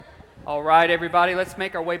All right, everybody, let's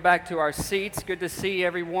make our way back to our seats. Good to see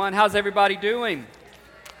everyone. How's everybody doing?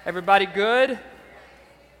 Everybody good?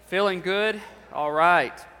 Feeling good? All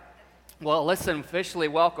right. Well, listen, officially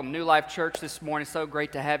welcome New Life Church this morning. So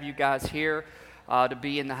great to have you guys here, to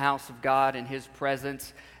be in the house of God in His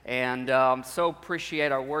presence. And so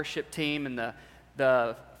appreciate our worship team and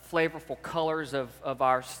the flavorful colors of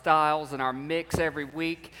our styles and our mix every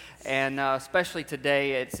week, and especially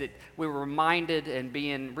today, we were reminded and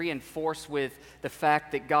being reinforced with the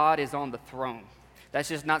fact that God is on the throne. That's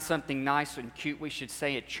just not something nice and cute we should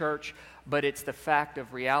say at church, but it's the fact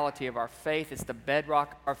of reality of our faith. It's the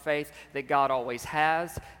bedrock of our faith that God always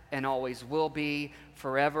has and always will be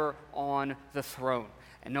forever on the throne.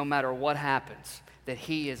 And no matter what happens, that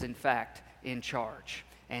He is in fact in charge,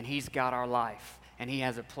 and He's got our life. And He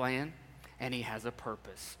has a plan, and He has a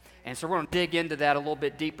purpose. And so we're going to dig into that a little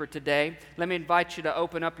bit deeper today. Let me invite you to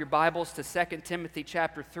open up your Bibles to 2 Timothy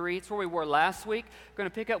chapter 3. It's where we were last week. We're going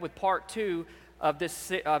to pick up with part 2 of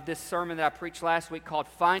this sermon that I preached last week called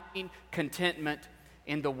Finding Contentment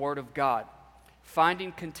in the Word of God.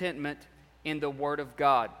 Finding Contentment in the Word of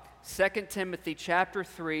God. 2 Timothy chapter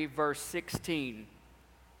 3, verse 16.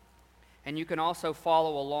 And you can also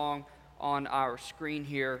follow along on our screen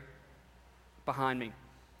here behind me.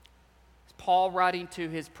 It's Paul writing to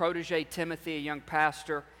his protege Timothy, a young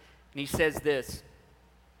pastor, and he says this.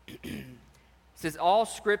 He says, "All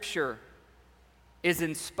Scripture is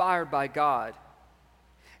inspired by God,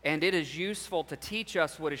 and it is useful to teach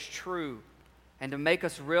us what is true and to make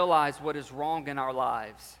us realize what is wrong in our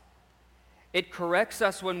lives. It corrects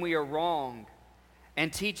us when we are wrong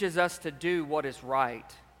and teaches us to do what is right.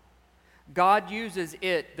 God uses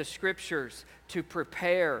it, the Scriptures, to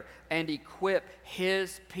prepare and equip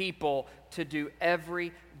His people to do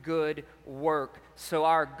every good work." So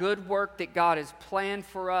our good work that God has planned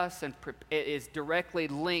for us is directly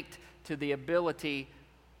linked to the ability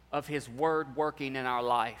of His Word working in our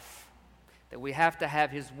life. That we have to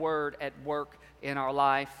have His Word at work in our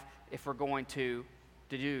life if we're going to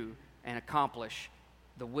do and accomplish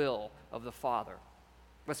the will of the Father.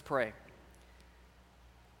 Let's pray.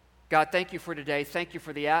 God, thank you for today. Thank you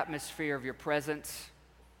for the atmosphere of your presence.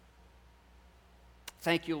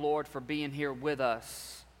 Thank you, Lord, for being here with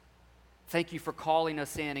us. Thank you for calling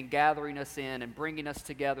us in and gathering us in and bringing us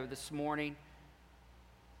together this morning.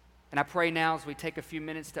 And I pray now as we take a few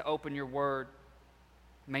minutes to open your word,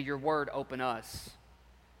 may your word open us,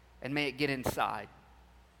 and may it get inside.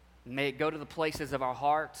 And may it go to the places of our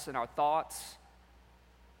hearts and our thoughts,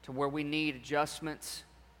 to where we need adjustments,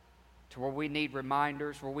 to where we need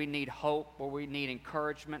reminders, where we need hope, where we need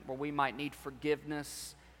encouragement, where we might need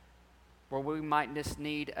forgiveness, where we might just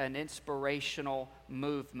need an inspirational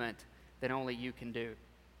movement that only you can do.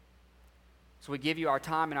 So we give you our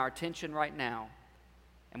time and our attention right now,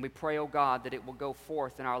 and we pray, oh God, that it will go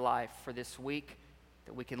forth in our life for this week,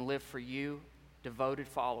 that we can live for you, devoted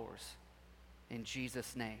followers. In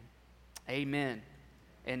Jesus' name, amen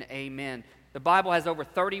and amen. The Bible has over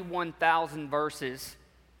 31,000 verses,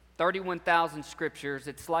 31,000 scriptures.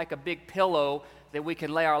 It's like a big pillow that we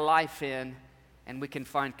can lay our life in and we can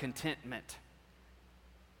find contentment.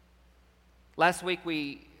 Last week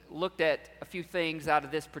we looked at a few things out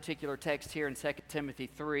of this particular text here in 2 Timothy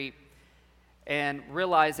 3, and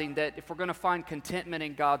realizing that if we're going to find contentment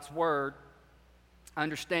in God's Word,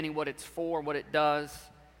 understanding what it's for, what it does,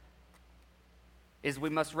 is we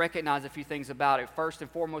must recognize a few things about it. First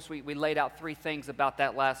and foremost, we laid out 3 things about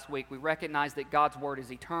that last week. We recognize that God's Word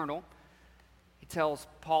is eternal.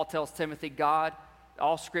 Paul tells Timothy,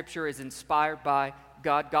 all Scripture is inspired by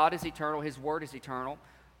God. God is eternal. His Word is eternal.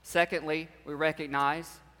 Secondly, we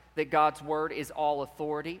recognize that God's Word is all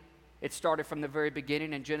authority. It started from the very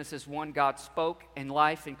beginning. In Genesis 1, God spoke, and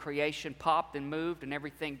life and creation popped and moved, and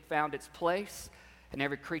everything found its place, and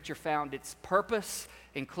every creature found its purpose,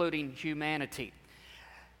 including humanity.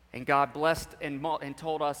 And God blessed and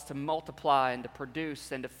told us to multiply and to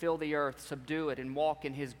produce and to fill the earth, subdue it, and walk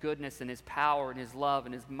in His goodness and His power and His love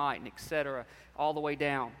and His might, and etc., all the way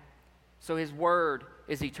down. So His Word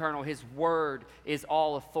is eternal. His Word is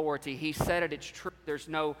all authority. He said it, it's true. There's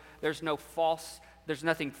nothing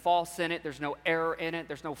false in it. There's no error in it.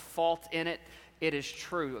 There's no fault in it. It is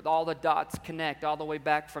true. All the dots connect all the way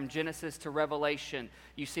back from Genesis to Revelation.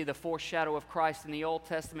 You see the foreshadow of Christ in the Old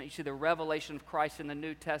Testament. You see the revelation of Christ in the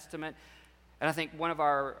New Testament. And I think one of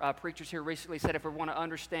our preachers here recently said if we want to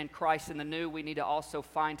understand Christ in the New, we need to also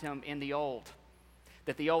find Him in the Old.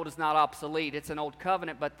 That the old is not obsolete. It's an old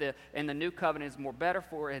covenant, and the new covenant is better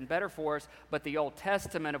for us. But the Old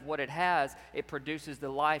Testament of what it has, it produces the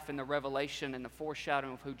life and the revelation and the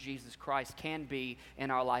foreshadowing of who Jesus Christ can be in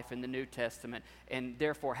our life in the New Testament, and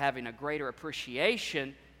therefore having a greater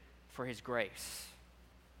appreciation for His grace.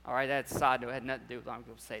 All right, that's a side note. It had nothing to do with what I'm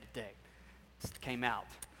going to say today. It just came out.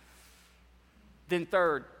 Then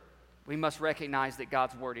third, we must recognize that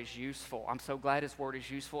God's Word is useful. I'm so glad His Word is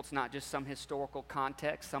useful. It's not just some historical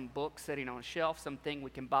context, some book sitting on a shelf, something we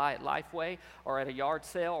can buy at Lifeway or at a yard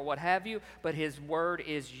sale or what have you, but His Word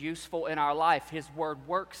is useful in our life. His Word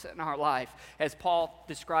works in our life. As Paul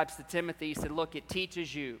describes to Timothy, he said, look, it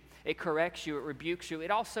teaches you, it corrects you, it rebukes you, it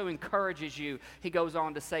also encourages you, he goes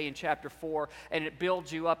on to say in chapter 4, and it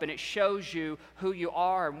builds you up and it shows you who you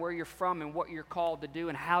are and where you're from and what you're called to do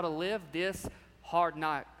and how to live this hard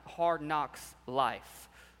knocks life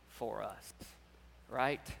for us,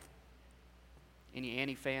 right? Any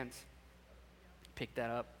Annie fans? Pick that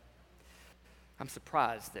up. I'm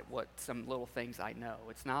surprised at what some little things I know.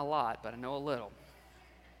 It's not a lot, but I know a little.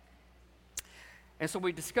 And so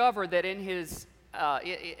we discover that in His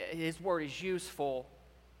Word is useful,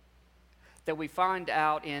 that we find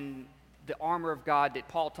out in the armor of God that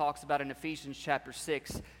Paul talks about in Ephesians chapter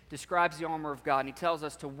 6, describes the armor of God, and he tells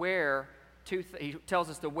us to wear he tells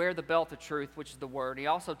us to wear the belt of truth, which is the Word. He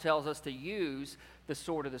also tells us to use the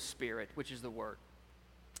sword of the Spirit, which is the Word.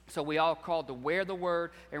 So we all called to wear the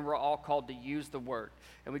Word, and we're all called to use the Word.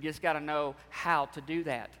 And we just got to know how to do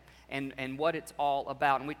that and what it's all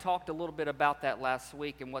about. And we talked a little bit about that last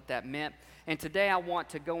week and what that meant. And today I want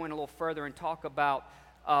to go in a little further and talk about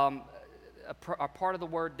a part of the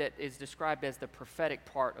Word that is described as the prophetic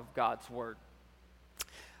part of God's Word.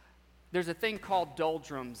 There's a thing called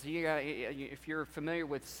doldrums. If you're familiar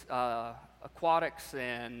with aquatics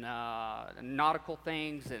and nautical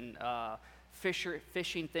things and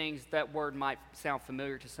fishing things, that word might sound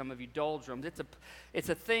familiar to some of you. Doldrums. It's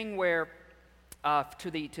a thing where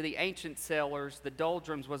to the ancient sailors, the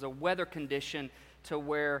doldrums was a weather condition to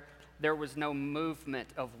where there was no movement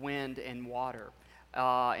of wind and water.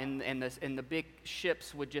 And the big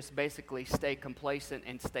ships would just basically stay complacent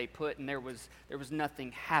and stay put, and there was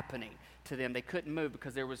nothing happening to them. They couldn't move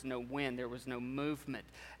because there was no wind, there was no movement.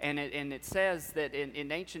 And it says that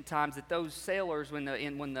in ancient times that those sailors, when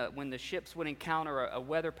the ships would encounter a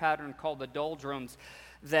weather pattern called the doldrums,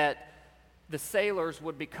 that the sailors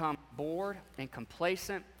would become bored and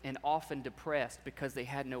complacent and often depressed because they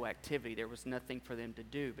had no activity. There was nothing for them to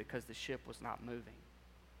do because the ship was not moving.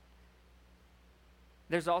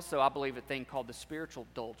 There's also, I believe, a thing called the spiritual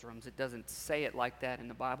doldrums. It doesn't say it like that in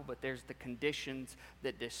the Bible, but there's the conditions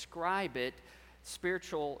that describe it.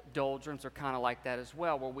 Spiritual doldrums are kind of like that as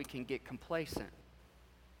well, where we can get complacent,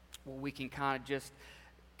 where we can kind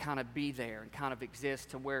of be there and kind of exist,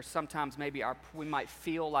 to where sometimes maybe we might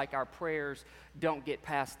feel like our prayers don't get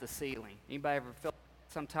past the ceiling. Anybody ever feel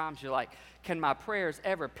sometimes you're like, can my prayers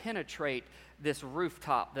ever penetrate this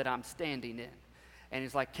rooftop that I'm standing in? And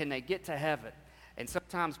it's like, can they get to heaven? And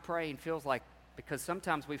sometimes praying feels like, because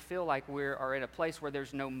sometimes we feel like we are in a place where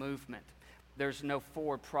there's no movement, there's no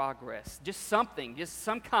forward progress, just some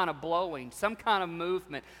kind of blowing, some kind of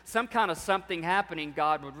movement, some kind of something happening.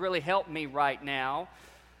 God would really help me right now.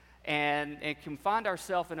 And can find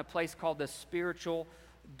ourselves in a place called the spiritual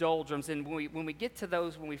doldrums. And when we get to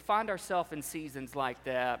those, when we find ourselves in seasons like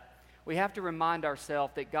that, we have to remind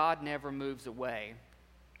ourselves that God never moves away.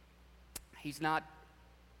 He's not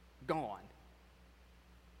gone.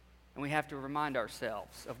 And we have to remind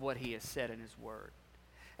ourselves of what He has said in His Word.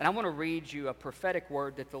 And I want to read you a prophetic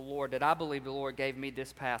word that I believe the Lord gave me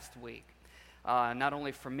this past week. Not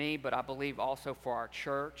only for me, but I believe also for our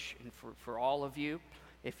church and for all of you,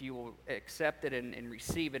 if you will accept it and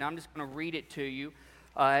receive it. I'm just going to read it to you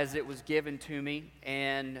as it was given to me,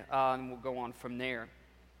 and we'll go on from there.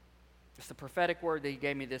 It's the prophetic word that He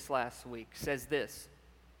gave me this last week. It says this: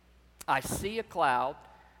 I see a cloud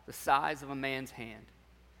the size of a man's hand.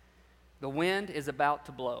 The wind is about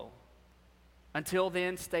to blow. Until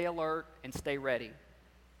then, stay alert and stay ready.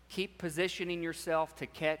 Keep positioning yourself to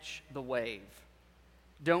catch the wave.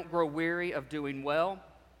 Don't grow weary of doing well.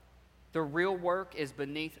 The real work is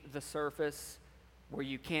beneath the surface, where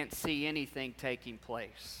you can't see anything taking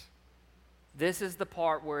place. This is the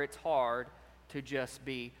part where it's hard to just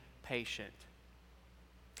be patient.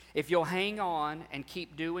 If you'll hang on and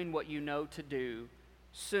keep doing what you know to do,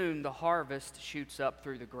 soon the harvest shoots up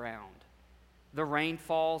through the ground. The rain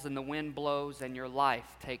falls and the wind blows and your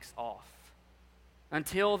life takes off.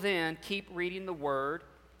 Until then, keep reading the Word,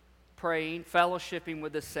 praying, fellowshipping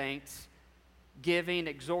with the saints, giving,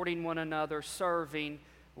 exhorting one another, serving,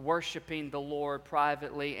 worshiping the Lord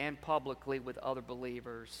privately and publicly with other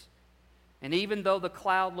believers. And even though the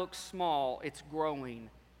cloud looks small, it's growing,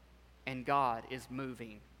 and God is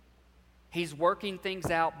moving. He's working things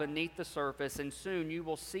out beneath the surface, and soon you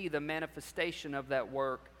will see the manifestation of that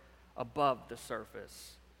work above the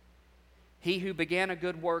surface. He who began a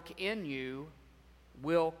good work in you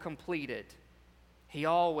will complete it. He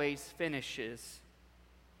always finishes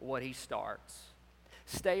what he starts.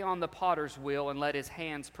 Stay on the potter's wheel and let his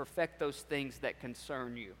hands perfect those things that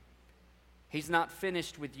concern you. He's not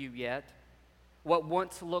finished with you yet. What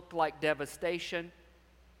once looked like devastation,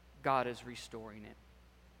 God is restoring it.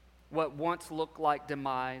 What once looked like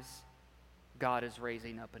demise, God is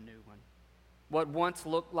raising up a new one. What once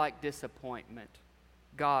looked like disappointment,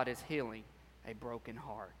 God is healing a broken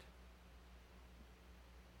heart.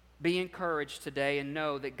 Be encouraged today and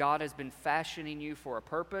know that God has been fashioning you for a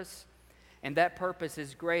purpose, and that purpose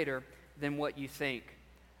is greater than what you think.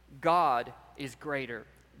 God is greater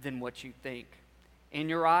than what you think. In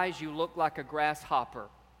your eyes, you look like a grasshopper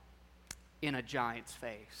in a giant's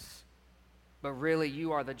face. But really,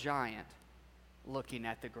 you are the giant looking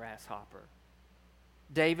at the grasshopper.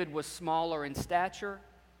 David was smaller in stature,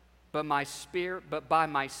 but by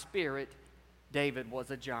my spirit, David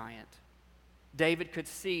was a giant. David could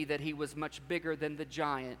see that he was much bigger than the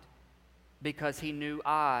giant because he knew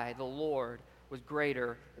I, the Lord, was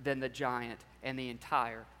greater than the giant and the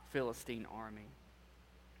entire Philistine army.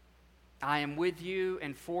 I am with you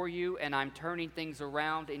and for you, and I'm turning things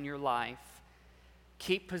around in your life.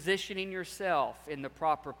 Keep positioning yourself in the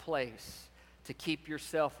proper place to keep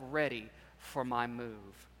yourself ready for my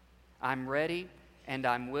move. I'm ready, and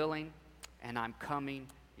I'm willing, and I'm coming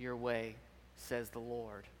your way, says the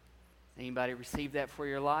Lord. Anybody receive that for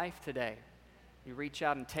your life today? You reach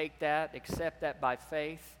out and take that, accept that by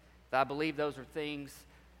faith. I believe those are things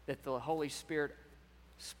that the Holy Spirit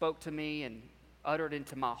spoke to me and uttered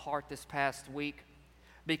into my heart this past week,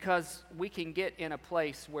 because we can get in a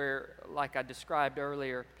place where, like I described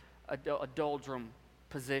earlier, a doldrum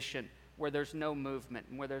position where there's no movement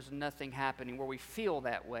and where there's nothing happening, where we feel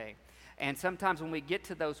that way. And sometimes when we get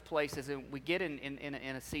to those places and we get in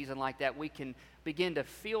a season like that, we can begin to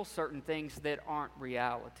feel certain things that aren't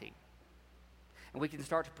reality. And we can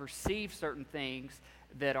start to perceive certain things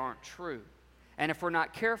that aren't true. And if we're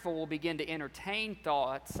not careful, we'll begin to entertain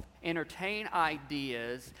thoughts, entertain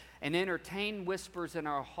ideas, and entertain whispers in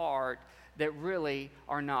our heart that really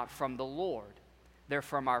are not from the Lord. They're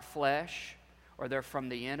from our flesh, or they're from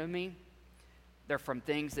the enemy. They're from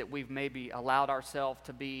things that we've maybe allowed ourselves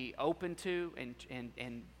to be open to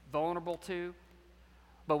and vulnerable to.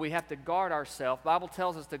 But we have to guard ourselves. The Bible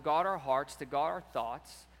tells us to guard our hearts, to guard our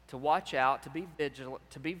thoughts, to watch out, to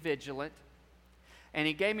be vigilant. And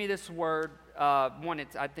he gave me this word,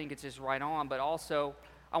 I think it's just right on, but also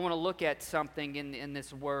I want to look at something in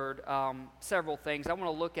this word, several things. I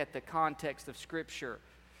want to look at the context of Scripture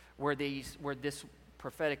where this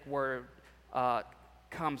prophetic word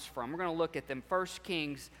comes from. We're going to look at them. 1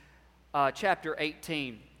 Kings chapter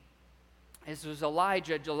 18. This was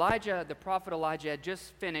Elijah. The prophet Elijah had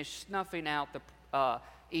just finished snuffing out the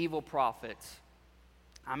evil prophets.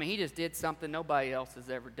 I mean, he just did something nobody else has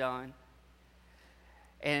ever done.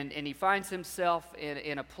 And he finds himself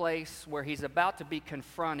in a place where he's about to be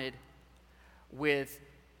confronted with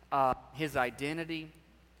his identity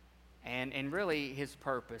and really his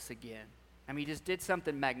purpose again. I mean, he just did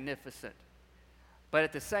something magnificent. But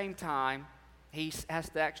at the same time, he has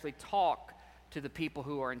to actually talk to the people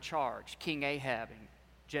who are in charge, King Ahab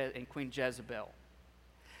and Queen Jezebel.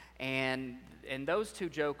 And those two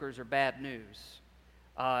jokers are bad news.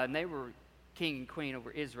 And they were king and queen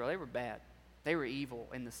over Israel. They were bad. They were evil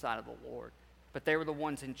in the sight of the Lord. But they were the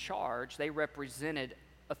ones in charge. They represented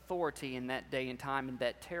authority in that day and time in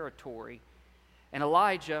that territory. And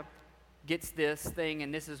Elijah gets this thing,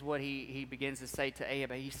 and this is what he begins to say to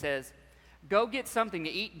Ahab. He says, "Go get something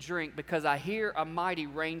to eat and drink, because I hear a mighty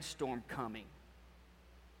rainstorm coming."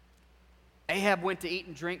 Ahab went to eat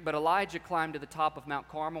and drink, but Elijah climbed to the top of Mount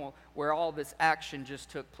Carmel, where all this action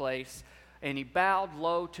just took place, and he bowed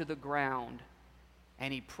low to the ground,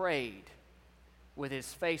 and he prayed with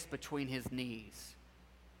his face between his knees.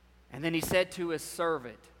 And then he said to his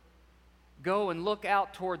servant, "Go and look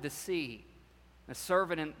out toward the sea." The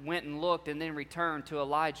servant went and looked and then returned to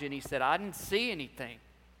Elijah, and he said, "I didn't see anything."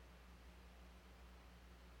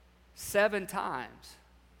 7 times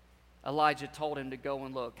Elijah told him to go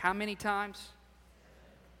and look. How many times?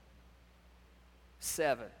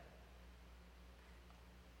 7.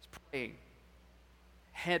 He's praying,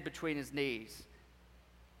 head between his knees.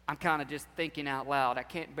 I'm kind of just thinking out loud. I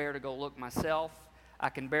can't bear to go look myself. I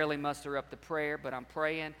can barely muster up the prayer, but I'm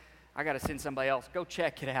praying. I got to send somebody else. Go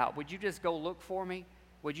check it out. Would you just go look for me?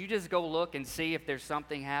 Would you just go look and see if there's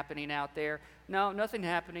something happening out there? No, nothing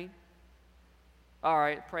happening. All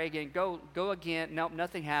right, pray again. Go again. Nope,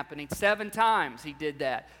 nothing happening. 7 times he did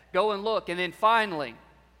that. Go and look. And then finally,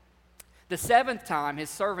 the 7th time, his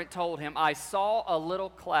servant told him, I saw a little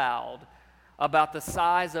cloud about the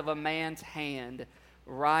size of a man's hand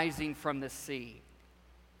rising from the sea.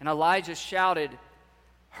 And Elijah shouted,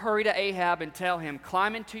 hurry to Ahab and tell him,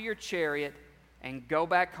 climb into your chariot and go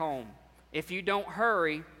back home. If you don't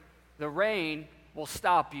hurry, the rain will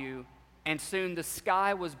stop you. And soon the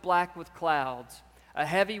sky was black with clouds. A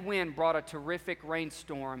heavy wind brought a terrific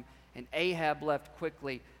rainstorm, and Ahab left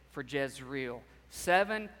quickly for Jezreel.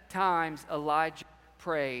 7 times Elijah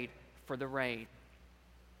prayed for the rain.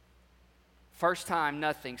 First time,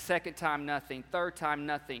 nothing. Second time, nothing. Third time,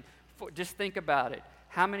 nothing. Just think about it.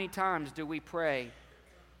 How many times do we pray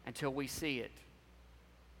until we see it?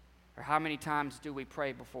 Or how many times do we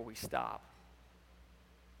pray before we stop?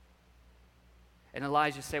 And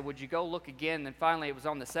Elijah said, would you go look again? And finally, it was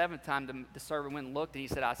on the 7th time the servant went and looked, and he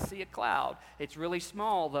said, I see a cloud. It's really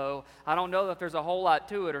small, though. I don't know if there's a whole lot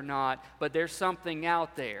to it or not, but there's something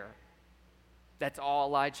out there. That's all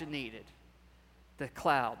Elijah needed. The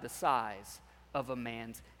cloud, the size of a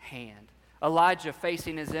man's hand. Elijah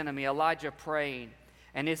facing his enemy, Elijah praying.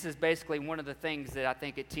 And this is basically one of the things that I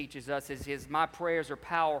think it teaches us is my prayers are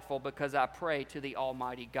powerful because I pray to the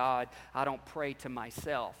Almighty God. I don't pray to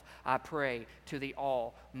myself. I pray to the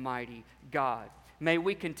Almighty God. May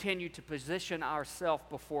we continue to position ourselves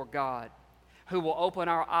before God, who will open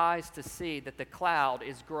our eyes to see that the cloud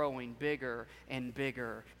is growing bigger and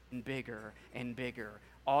bigger and bigger and bigger.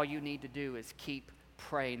 All you need to do is keep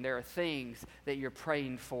praying. There are things that you're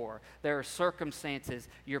praying for. There are circumstances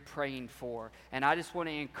you're praying for. And I just want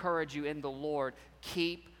to encourage you in the Lord,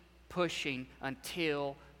 keep pushing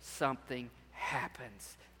until something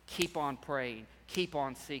happens. Keep on praying. Keep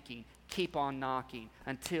on seeking. Keep on knocking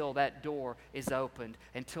until that door is opened,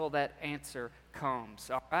 until that answer comes.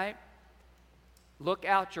 All right? Look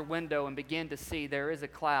out your window and begin to see there is a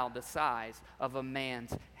cloud the size of a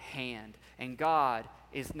man's hand. And God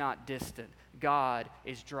is not distant. God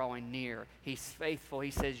is drawing near. He's faithful.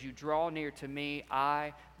 He says, you draw near to me,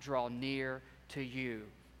 I draw near to you.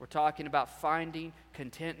 We're talking about finding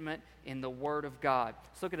contentment in the Word of God.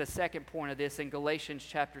 Let's look at the second point of this in Galatians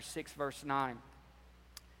chapter 6, verse 9.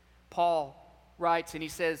 Paul writes and he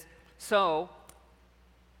says, so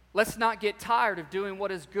let's not get tired of doing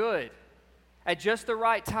what is good. At just the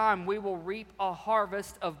right time, we will reap a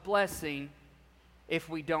harvest of blessing if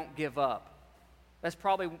we don't give up. That's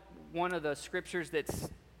probably one of the scriptures that's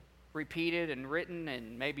repeated and written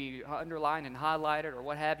and maybe underlined and highlighted or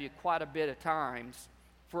what have you quite a bit of times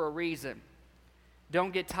for a reason.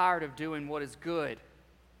 Don't get tired of doing what is good,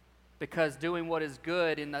 because doing what is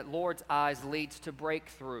good in the Lord's eyes leads to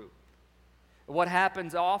breakthrough. What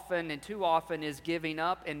happens often and too often is giving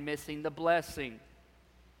up and missing the blessing.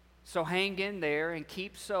 So hang in there and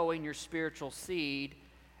keep sowing your spiritual seed,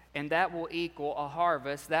 and that will equal a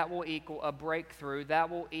harvest, that will equal a breakthrough, that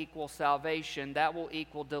will equal salvation, that will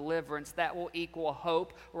equal deliverance, that will equal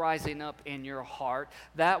hope rising up in your heart,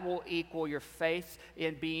 that will equal your faith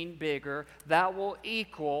in being bigger, that will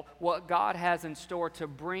equal what God has in store to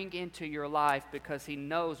bring into your life, because He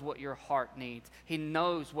knows what your heart needs. He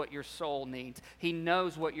knows what your soul needs. He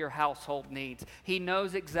knows what your household needs. He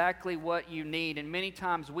knows exactly what you need, and many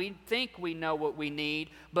times we think we know what we need,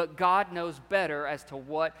 but God knows better as to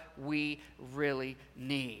what we really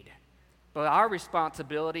need. But our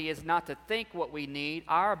responsibility is not to think what we need.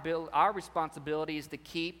 Our responsibility is to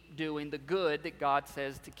keep doing the good that God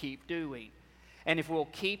says to keep doing. And if we'll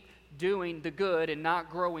keep doing the good and not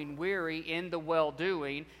growing weary in the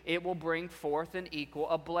well-doing, it will bring forth and equal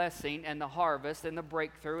a blessing and the harvest and the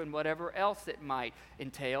breakthrough and whatever else it might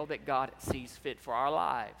entail that God sees fit for our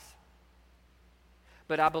lives.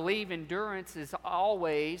 But I believe endurance is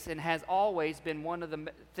always and has always been one of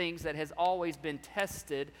the things that has always been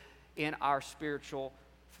tested in our spiritual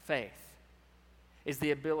faith, is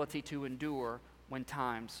the ability to endure when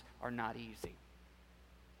times are not easy.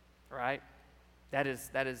 Right? That is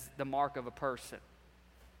the mark of a person.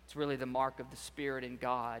 It's really the mark of the Spirit in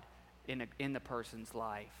God in the person's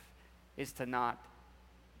life, is to not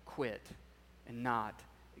quit and not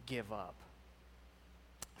give up.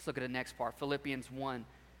 Let's look at the next part, Philippians 1,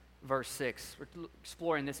 verse 6. We're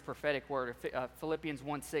exploring this prophetic word, Philippians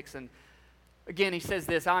 1, 6. And again, he says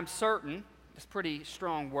this, I'm certain, it's pretty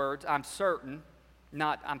strong words, I'm certain,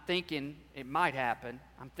 not I'm thinking it might happen.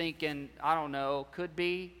 I'm thinking, I don't know, could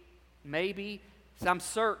be, maybe. So I'm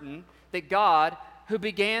certain that God who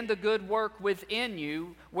began the good work within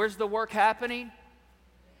you, where's the work happening?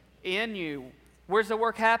 In you. Where's the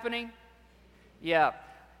work happening? Yeah. It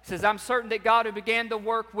says, I'm certain that God who began the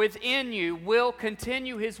work within you will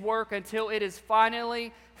continue his work until it is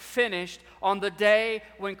finally finished on the day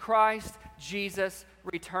when Christ Jesus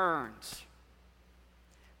returns.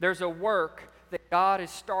 There's a work that God has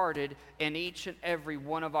started in each and every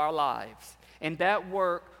one of our lives. And that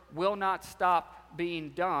work will not stop being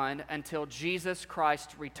done until Jesus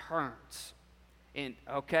Christ returns. And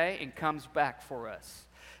comes back for us.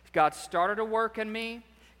 God started a work in me.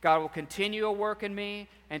 God will continue a work in me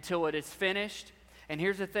until it is finished. And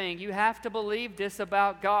here's the thing, you have to believe this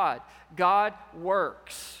about God. God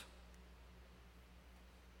works.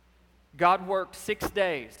 God worked 6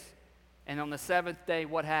 days. And on the seventh day,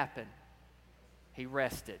 what happened? He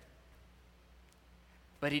rested.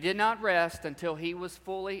 But he did not rest until he was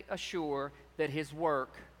fully assured that his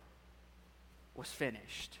work was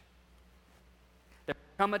finished. There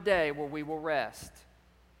will come a day where we will rest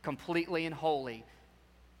completely and wholly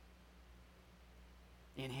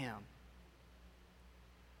in him.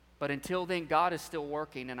 But until then, God is still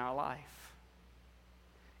working in our life.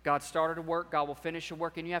 God started a work, God will finish a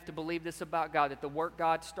work, and you have to believe this about God, that the work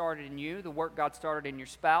God started in you, the work God started in your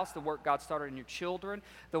spouse, the work God started in your children,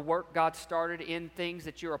 the work God started in things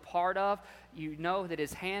that you're a part of, you know that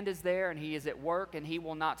his hand is there and he is at work and he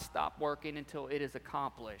will not stop working until it is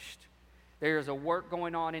accomplished. There is a work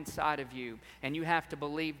going on inside of you, and you have to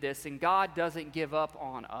believe this, and God doesn't give up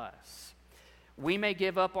on us. We may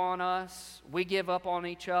give up on us, we give up on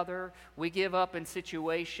each other, we give up in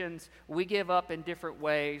situations, we give up in different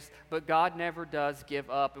ways, but God never does give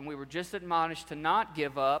up. And we were just admonished to not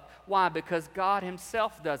give up. Why? Because God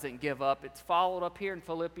himself doesn't give up. It's followed up here in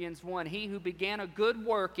Philippians 1. He who began a good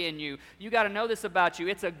work in you. You got to know this about you.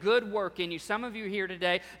 It's a good work in you. Some of you here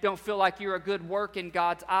today don't feel like you're a good work in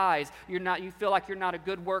God's eyes. You feel like you're not a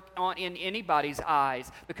good work in anybody's eyes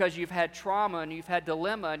because you've had trauma and you've had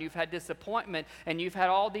dilemma and you've had disappointment. And you've had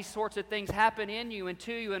all these sorts of things happen in you and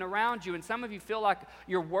to you and around you. And some of you feel like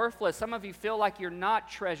you're worthless. Some of you feel like you're not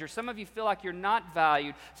treasured. Some of you feel like you're not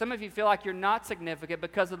valued. Some of you feel like you're not significant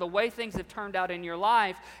because of the way things have turned out in your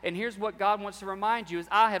life. And here's what God wants to remind you is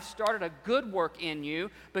I have started a good work in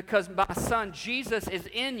you because my son Jesus is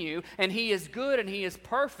in you. And he is good and he is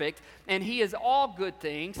perfect. And he is all good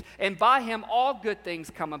things. And by him all good things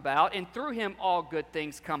come about. And through him all good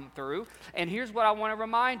things come through. And here's what I want to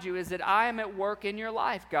remind you is that I am at work in your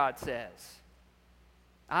life, God says.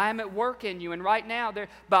 I am at work in you. And right now,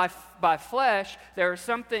 by flesh, there are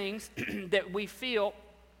some things that we feel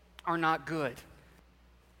are not good,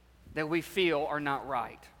 that we feel are not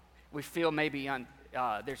right. We feel maybe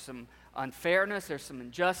there's some unfairness, there's some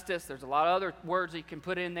injustice, there's a lot of other words that you can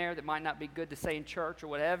put in there that might not be good to say in church or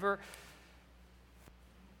whatever.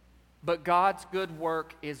 But God's good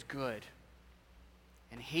work is good.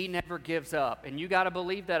 And he never gives up. And you got to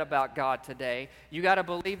believe that about God today. You got to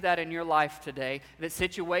believe that in your life today. That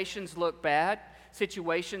situations look bad.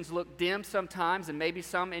 Situations look dim sometimes, and maybe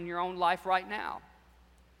some in your own life right now.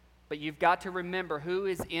 But you've got to remember who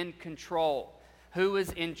is in control, who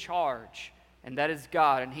is in charge. And that is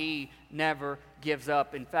God. And he never gives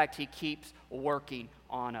up. In fact, he keeps working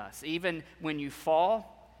on us. Even when you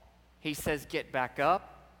fall, he says, get back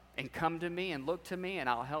up and come to me and look to me, and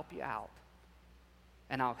I'll help you out.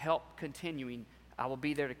 And I'll help continuing. I will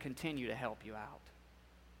be there to continue to help you out.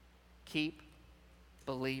 Keep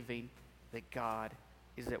believing that God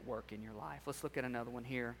is at work in your life. Let's look at another one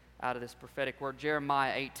here out of this prophetic word.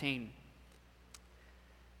 Jeremiah 18.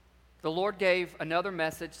 The Lord gave another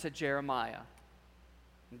message to Jeremiah.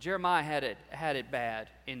 Jeremiah had it bad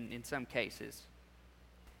in some cases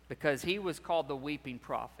because he was called the weeping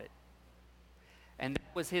prophet. And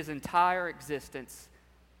that was his entire existence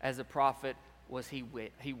as a prophet. He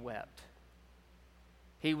wept.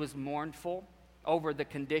 He was mournful over the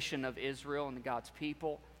condition of Israel and God's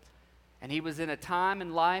people. And he was in a time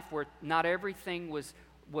in life where not everything was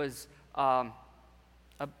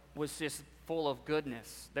just full of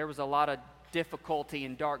goodness. There was a lot of difficulty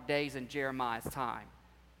and dark days in Jeremiah's time.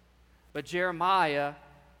 But Jeremiah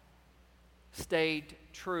stayed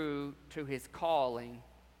true to his calling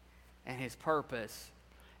and his purpose.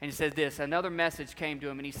 And he said this, another message came to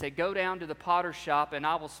him, and he said, go down to the potter's shop, and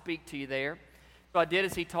I will speak to you there. So I did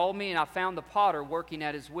as he told me, and I found the potter working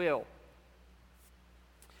at his will.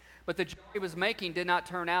 But the jar he was making did not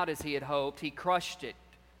turn out as he had hoped. He crushed it,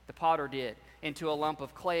 the potter did, into a lump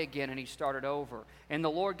of clay again, and he started over. And the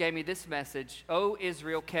Lord gave me this message, O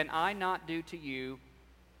Israel, can I not do to you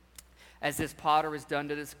as this potter has done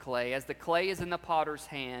to this clay? As the clay is in the potter's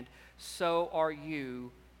hand, so are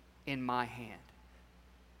you in my hand.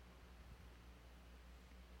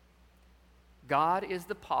 God is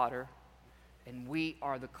the potter, and we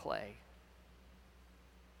are the clay.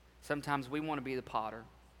 Sometimes we want to be the potter,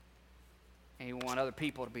 and we want other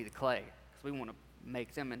people to be the clay, because we want to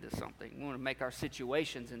make them into something. We want to make our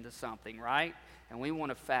situations into something, right? And we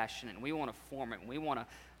want to fashion it, and we want to form it, and we want to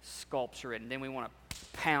sculpture it, and then we want to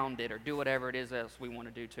pound it or do whatever it is else we want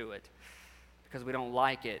to do to it, because we don't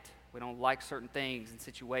like it. We don't like certain things and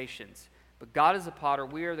situations. But God is the potter,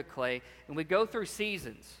 we are the clay, and we go through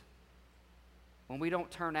seasons when we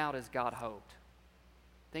don't turn out as God hoped.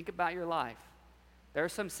 Think about your life. There are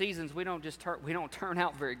some seasons we don't turn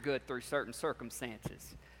out very good through certain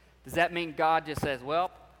circumstances. Does that mean God just says,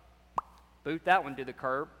 well, boot that one to the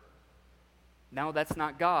curb? No, that's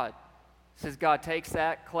not God. It says God takes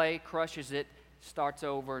that clay, crushes it, starts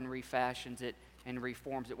over and refashions it and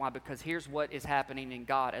reforms it. Why? Because here's what is happening in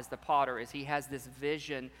God as the potter is he has this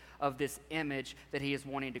vision of this image that he is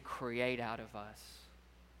wanting to create out of us.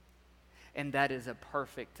 And that is a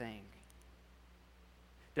perfect thing.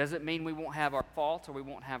 Doesn't mean we won't have our faults or we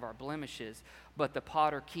won't have our blemishes, but the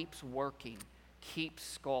potter keeps working,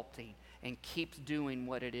 keeps sculpting, and keeps doing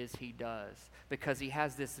what it is he does, because he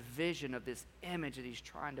has this vision of this image that he's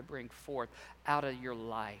trying to bring forth out of your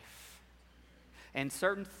life. And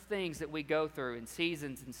certain things that we go through in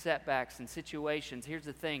seasons and setbacks and situations, here's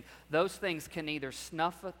the thing, those things can either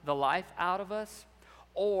snuff the life out of us,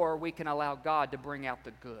 or we can allow God to bring out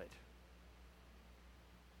the good.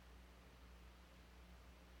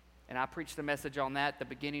 And I preached a message on that at the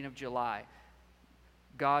beginning of July.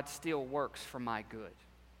 God still works for my good.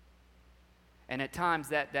 And at times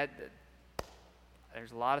that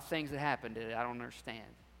there's a lot of things that happen that I don't understand.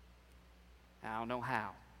 I don't know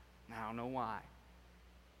how. I don't know why.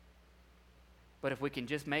 But if we can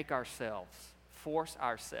just force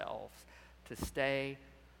ourselves to stay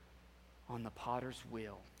on the potter's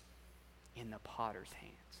wheel, in the potter's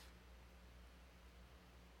hands.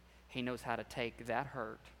 He knows how to take that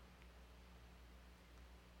hurt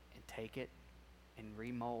and take it and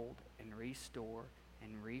remold and restore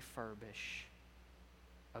and refurbish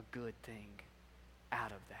a good thing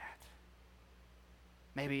out of that.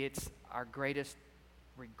 Maybe it's our greatest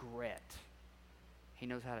regret. He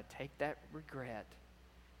knows how to take that regret,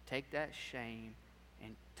 take that shame,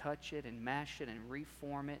 and touch it and mash it and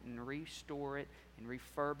reform it and restore it and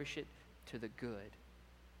refurbish it to the good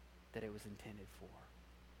that it was intended for.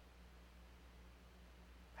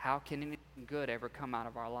 How can anything good ever come out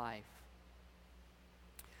of our life?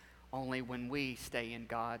 Only when we stay in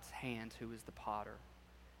God's hands, who is the potter,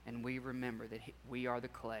 and we remember that we are the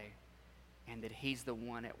clay and that he's the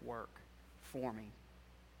one at work forming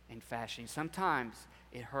and fashioning. Sometimes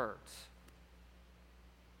it hurts.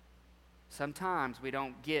 Sometimes we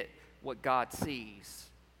don't get what God sees.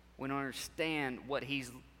 We don't understand what he's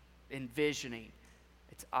envisioning.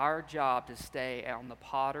 It's our job to stay on the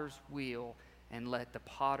potter's wheel and let the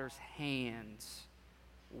potter's hands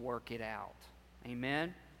work it out.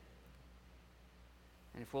 Amen?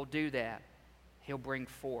 And if we'll do that, he'll bring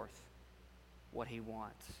forth what he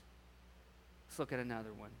wants. Let's look at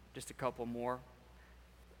another one. Just a couple more.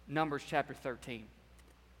 Numbers chapter 13.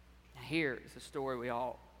 Here is a story we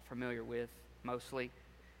all familiar with, mostly.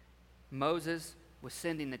 Moses was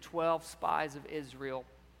sending the 12 spies of Israel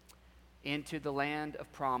into the land of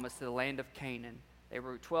promise, to the land of Canaan. They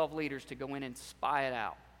were 12 leaders to go in and spy it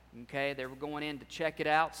out. Okay, they were going in to check it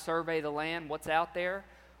out, survey the land, what's out there,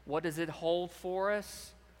 what does it hold for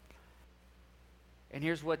us? And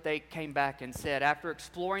here's what they came back and said. After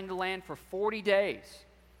exploring the land for 40 days,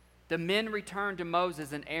 the men returned to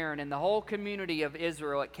Moses and Aaron and the whole community of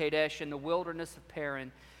Israel at Kadesh in the wilderness of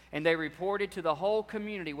Paran, and they reported to the whole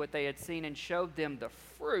community what they had seen and showed them the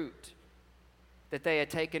fruit that they had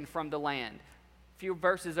taken from the land. A few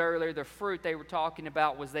verses earlier, the fruit they were talking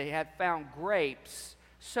about was they had found grapes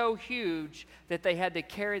so huge that they had to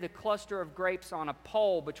carry the cluster of grapes on a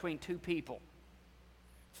pole between two people.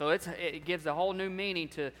 So it gives a whole new meaning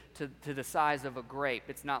to the size of a grape.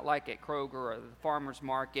 It's not like at Kroger or the farmer's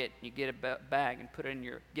market. You get a bag and put them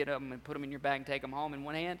in your bag and take them home in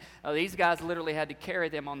one hand. These guys literally had to carry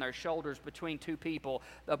them on their shoulders between two people,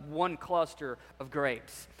 one cluster of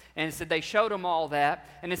grapes. And it said they showed them all that.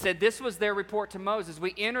 And it said this was their report to Moses.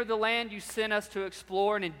 We entered the land you sent us to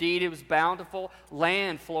explore, and indeed it was bountiful,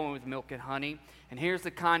 land flowing with milk and honey. And here's the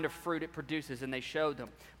kind of fruit it produces. And they showed them.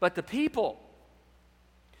 But the people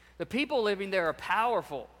living there are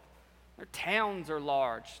powerful. Their towns are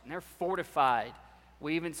large, and they're fortified.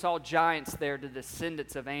 We even saw giants there, the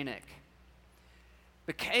descendants of Anak.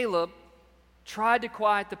 But Caleb tried to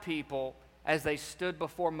quiet the people as they stood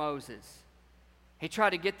before Moses. He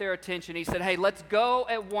tried to get their attention. He said, hey, let's go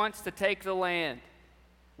at once to take the land.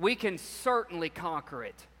 we can certainly conquer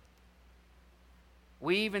it.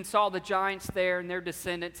 We even saw the giants there and their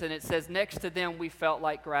descendants, and it says next to them we felt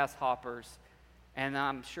like grasshoppers. And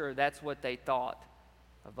I'm sure that's what they thought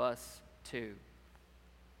of us too.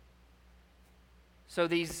 So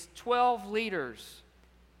these 12 leaders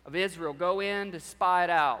of Israel go in to spy it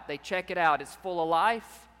out. They check it out. It's full of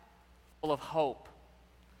life, full of hope,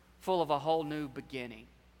 full of a whole new beginning.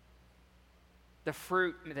 The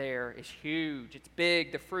fruit there is huge. It's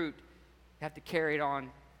big. The fruit, you have to carry it on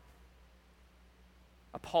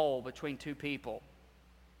a pole between two people.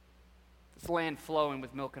 This land flowing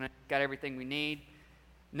with milk and honey. Got everything we need.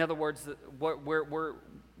 In other words, where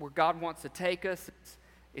God wants to take us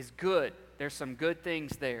is good. There's some good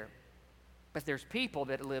things there. But there's people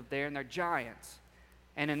that live there, and they're giants.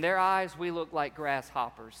 And in their eyes, we look like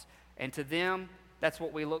grasshoppers. And to them, that's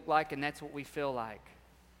what we look like, and that's what we feel like.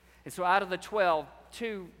 And so out of the 12,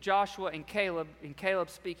 two, Joshua and Caleb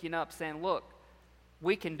speaking up, saying, look,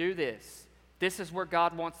 we can do this. This is where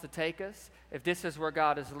God wants to take us. If this is where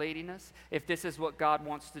God is leading us, if this is what God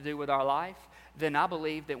wants to do with our life, then I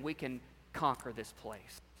believe that we can conquer this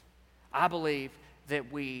place. I believe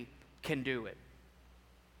that we can do it.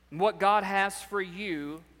 What God has for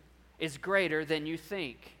you is greater than you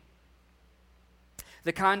think.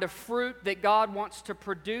 The kind of fruit that God wants to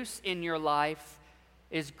produce in your life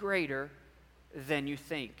is greater than you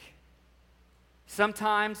think.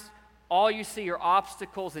 Sometimes all you see are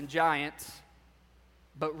obstacles and giants,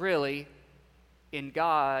 but really, in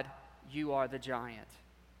God, you are the giant.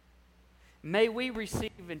 May we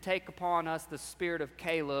receive and take upon us the spirit of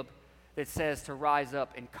Caleb that says to rise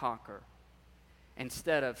up and conquer,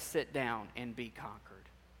 instead of sit down and be conquered.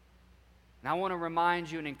 And I want to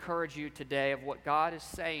remind you and encourage you today of what God is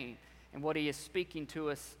saying and what He is speaking to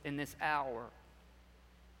us in this hour.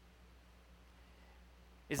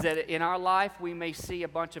 Is that in our life we may see a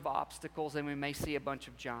bunch of obstacles and we may see a bunch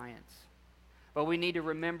of giants. But we need to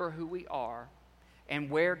remember who we are and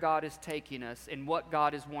where God is taking us and what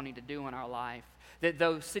God is wanting to do in our life. That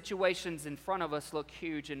those situations in front of us look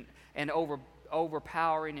huge and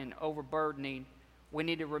overpowering and overburdening, we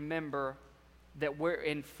need to remember that we're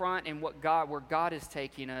in front and where God is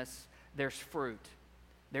taking us, there's fruit,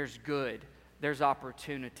 there's good, there's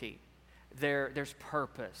opportunity, there's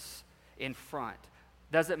purpose in front.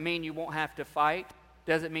 Doesn't mean you won't have to fight.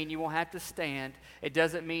 Doesn't mean you won't have to stand. It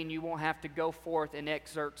doesn't mean you won't have to go forth and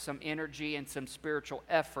exert some energy and some spiritual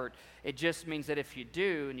effort. It just means that if you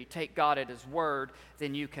do and you take God at His word,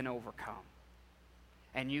 then you can overcome.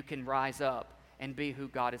 And you can rise up and be who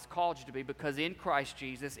God has called you to be, because in Christ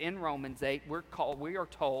Jesus, in Romans 8, we are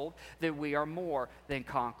told that we are more than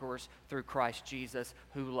conquerors through Christ Jesus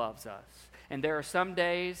who loves us. And there are some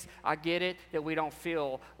days, I get it, that we don't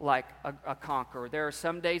feel like a conqueror. There are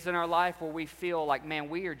some days in our life where we feel like, man,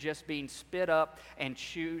 we are just being spit up and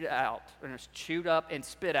chewed out. Chewed up and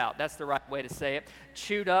spit out. That's the right way to say it.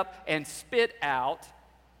 Chewed up and spit out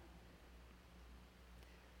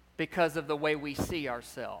because of the way we see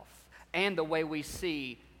ourselves and the way we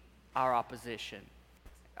see our opposition,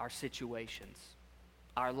 our situations,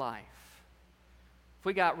 our life. If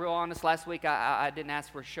we got real honest, last week I didn't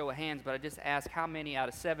ask for a show of hands, but I just asked how many out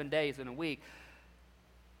of 7 days in a week,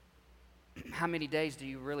 how many days do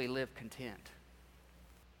you really live content?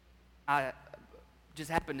 I just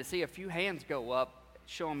happened to see a few hands go up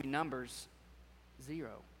showing me numbers, 0.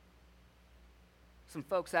 Some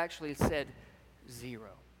folks actually said 0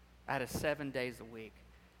 out of 7 days a week.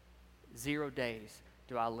 0 days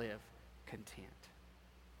do I live content.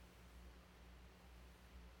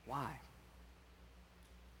 Why?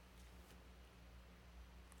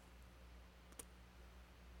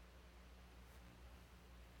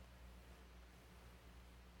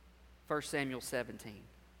 First Samuel 17.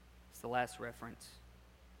 It's the last reference.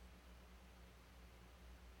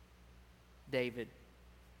 David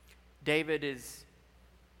is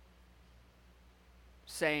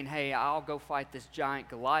saying, hey, I'll go fight this giant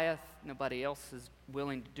Goliath. Nobody else is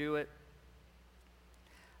willing to do it.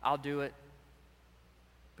 I'll do it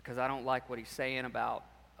because I don't like what he's saying about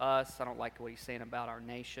us. I don't like what he's saying about our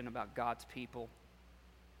nation, about God's people.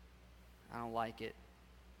 I don't like it.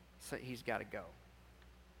 So he's got to go.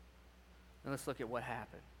 Now let's look at what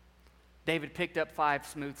happened. David picked up 5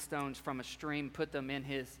 smooth stones from a stream, put them in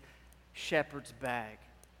his shepherd's bag.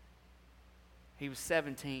 He was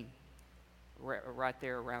 17, right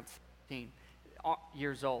there around 17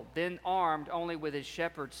 years old. Then armed only with his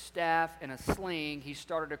shepherd's staff and a sling, he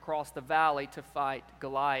started across the valley to fight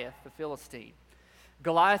Goliath, the Philistine.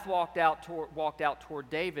 Goliath walked out toward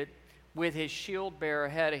David with his shield bearer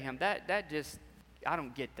ahead of him. That just, I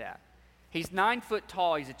don't get that. He's 9 foot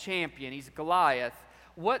tall, he's a champion, he's Goliath.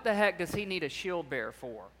 What the heck does he need a shield bearer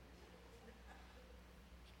for?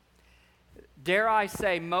 Dare I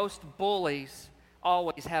say, most bullies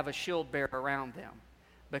always have a shield bearer around them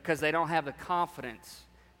because they don't have the confidence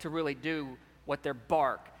to really do what their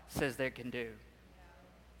bark says they can do.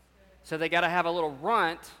 So they got to have a little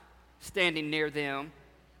runt standing near them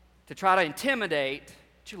to try to intimidate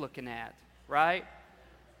what you're looking at, right?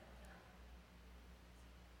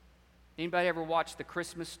 Anybody ever watch The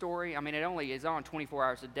Christmas Story? I mean, it only is on 24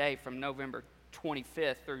 hours a day from November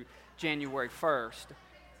 25th through January 1st.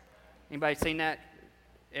 Anybody seen that?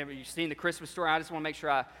 Ever you seen The Christmas Story? I just want to make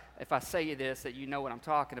sure if I say this, that you know what I'm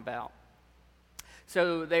talking about.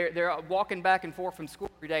 So they're walking back and forth from school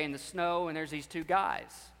every day in the snow, and there's these two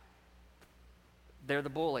guys. They're the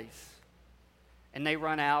bullies. And they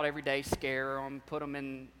run out every day, scare them, put them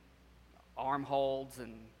in armholds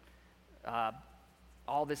and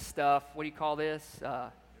all this stuff. What do you call this?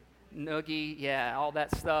 Noogie, yeah, all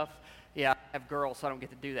that stuff. Yeah, I have girls, so I don't get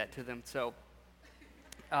to do that to them. So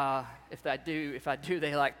if I do,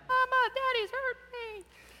 they're like, Mama, Daddy's hurt me.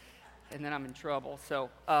 And then I'm in trouble. So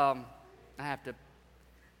I have to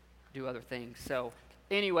do other things. So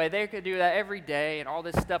anyway, they could do that every day and all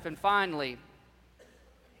this stuff. And finally,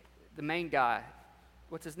 the main guy,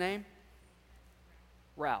 what's his name?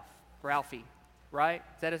 Ralphie, right?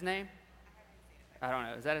 Is that his name? I don't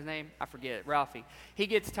know. Is that his name? I forget. Ralphie. He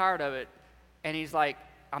gets tired of it, and he's like,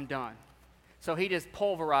 I'm done. So he just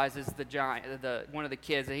pulverizes the giant, one of the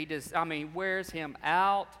kids. And he just, wears him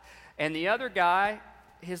out. And the other guy,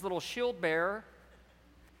 his little shield bearer,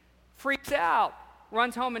 freaks out,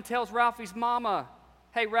 runs home and tells Ralphie's mama,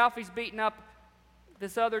 hey, Ralphie's beating up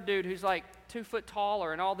this other dude who's like 2 foot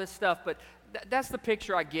taller and all this stuff. But that's the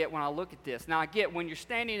picture I get when I look at this. Now, I get when you're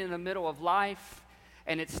standing in the middle of life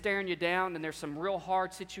and it's staring you down and there's some real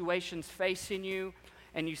hard situations facing you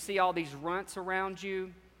and you see all these runts around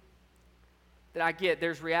you, that I get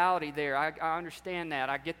there's reality there. I understand that.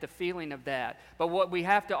 I get the feeling of that. But what we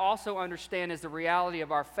have to also understand is the reality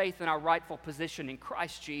of our faith and our rightful position in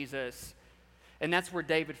Christ Jesus. And that's where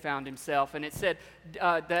David found himself. And it said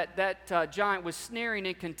that giant was sneering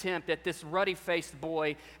in contempt at this ruddy-faced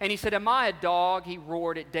boy. And he said, am I a dog, he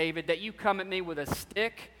roared at David, that you come at me with a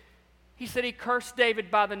stick? He said he cursed David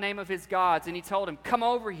by the name of his gods. And he told him, come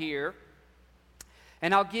over here,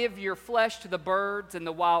 and I'll give your flesh to the birds and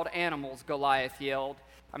the wild animals, Goliath yelled.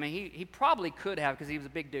 I mean, he probably could have, because he was a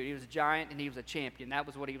big dude. He was a giant and he was a champion. That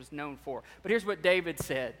was what he was known for. But here's what David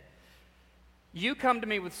said. You come to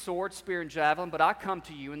me with sword, spear, and javelin, but I come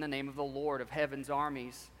to you in the name of the Lord of heaven's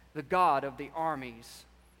armies, the God of the armies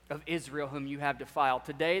of Israel, whom you have defiled.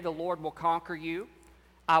 Today the Lord will conquer you.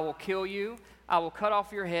 I will kill you. I will cut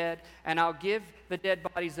off your head, and I'll give the dead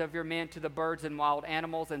bodies of your men to the birds and wild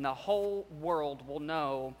animals, and the whole world will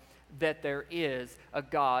know that there is a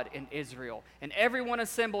God in Israel. And everyone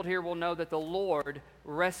assembled here will know that the Lord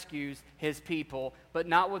rescues his people, but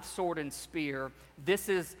not with sword and spear. This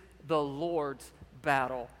is the Lord's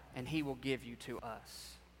battle, and he will give you to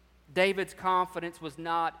us. David's confidence was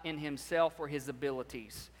not in himself or his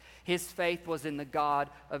abilities. His faith was in the God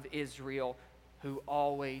of Israel, who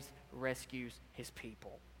always rescues his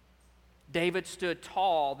people. David stood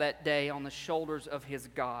tall that day on the shoulders of his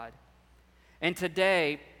God. And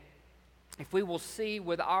today, if we will see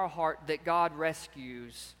with our heart that God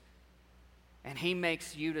rescues, and he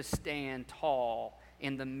makes you to stand tall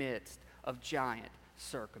in the midst of giant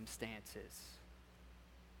circumstances.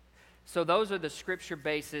 So those are the scripture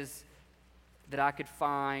bases that I could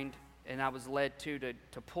find and I was led to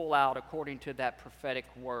pull out according to that prophetic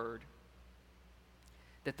word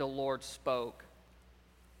that the Lord spoke.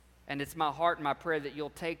 And it's my heart and my prayer that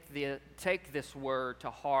you'll take this word to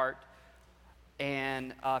heart.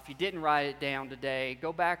 And if you didn't write it down today,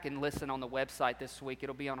 go back and listen on the website this week.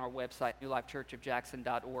 It'll be on our website,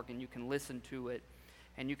 newlifechurchofjackson.org, and you can listen to it.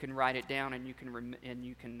 And you can write it down, and you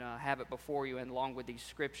can have it before you, and along with these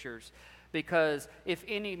scriptures. Because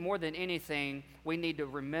more than anything, we need to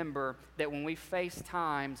remember that when we face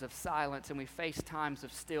times of silence and we face times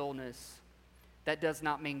of stillness, that does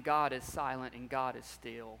not mean God is silent and God is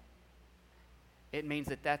still. It means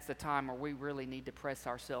that that's the time where we really need to press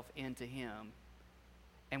ourselves into him.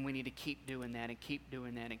 And we need to keep doing that and keep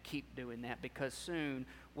doing that and keep doing that, because soon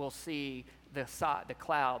we'll see the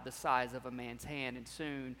cloud the size of a man's hand, and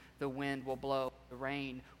soon the wind will blow, the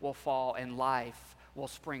rain will fall, and life will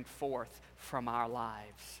spring forth from our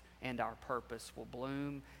lives, and our purpose will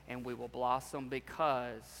bloom and we will blossom,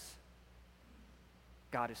 because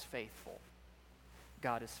God is faithful.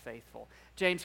 God is faithful. James